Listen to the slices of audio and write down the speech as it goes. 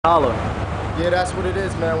Holla. Yeah, that's what it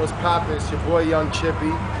is, man. What's poppin'? It's your boy, Young Chippy,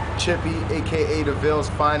 aka the Ville's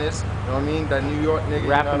finest. You know what I mean? That New York nigga.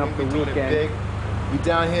 Wrapping you know up what I mean? the We doing it weekend. big. We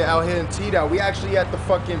down here, out here in T-Dot. We actually at the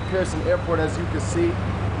fucking Pearson Airport, as you can see.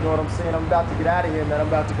 You know what I'm saying? I'm about to get out of here, man. I'm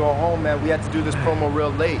about to go home, man. We had to do this promo real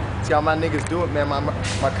late. See how my niggas do it, man. My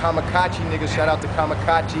Kamakacci niggas, shout out to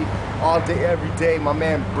Kamakacci all day, every day. My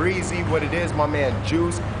man Breezy, what it is. My man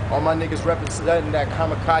Juice. All my niggas representing that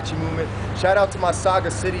Kamakacci movement. Shout out to my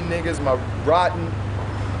Saga City niggas, my rotten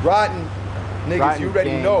niggas. Rotten you already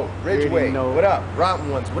gang. know. Ridgeway, know. what up? Rotten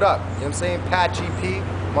ones, what up? You know what I'm saying? Patchy P.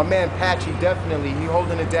 My man Patchy, definitely. He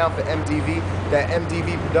holding it down for MDV. That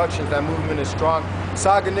MDV Productions, that movement is strong.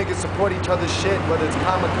 Saga niggas support each other's shit, whether it's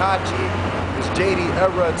Kamakacci, it's JD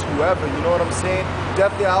Era, it's whoever, you know what I'm saying?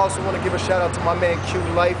 Definitely, I also want to give a shout out to my man Q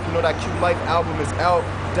Life. You know that Q Life album is out.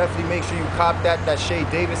 Definitely make sure you cop that. That Shay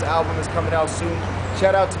Davis album is coming out soon.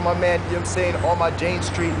 Shout out to my man, you know what I'm saying, all my Jane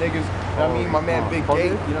Street niggas. You know what I mean? My man Big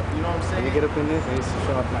Gate, you know what I'm saying? Let me get up in this and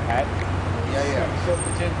show off my hat. Yeah. Show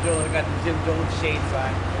the Jim Jones. I got the Jim Jones shades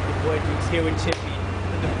on. Your boy Juice here with Chippy.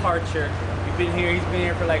 The departure. We've been here. He's been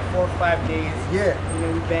here for like 4 or 5 days. Yeah. You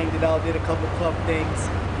know, we banged it out. Did a couple club things.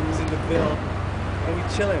 We was in the Ville, and we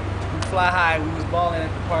chilling. We fly high. We was balling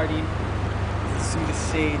at the party. See the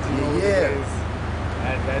shades. You know what it is.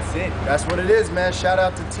 That's it. That's what it is, man. Shout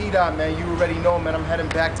out to T-Dot, man. You already know, man. I'm heading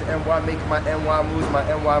back to NY, making my NY moves, my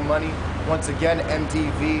NY money. Once again,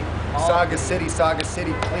 MDV. Saga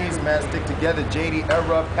City, please, man, stick together. JD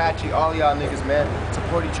Era, Patchy, all y'all niggas, man.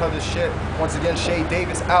 Support each other's shit. Once again, Shay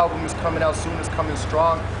Davis album is coming out soon. It's coming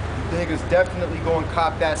strong. You niggas definitely go and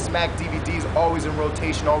cop that. Smack DVDs always in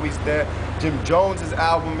rotation, always there. Jim Jones's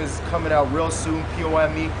album is coming out real soon.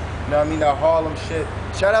 POME. You know what I mean? That Harlem shit.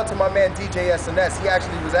 Shout out to my man DJ SNS. He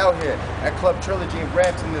actually was out here at Club Trilogy in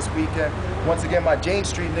Brampton this weekend. Once again, my Jane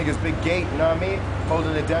Street niggas, Big Gate, you know what I mean?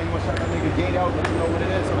 Holding it down. You want to shout that nigga Gate out? Let you know what it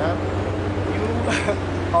is, man.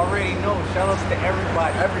 You already know. Shout outs to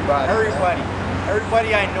everybody.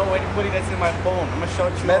 Everybody I know, anybody that's in my phone. I'm gonna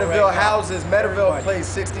shout you out Medeville right Houses, Medeville Place,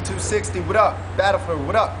 6260, what up? Battlefield,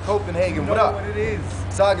 what up? Copenhagen, what up? What it is.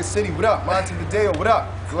 Saga City, what up? Montevideo, what up?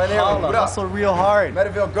 Glen Aaron, what up? Hustle real hard.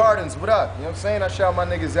 Medeville Gardens, what up? You know what I'm saying? I shout my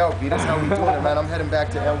niggas out, B. That's how we doing it, man. I'm heading back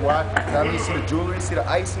to NY. You know what I mean? See the jewelry, see the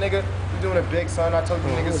ice, nigga? We doing it big, son. I told you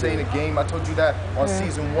niggas say in the game. I told you that on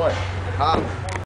season 1.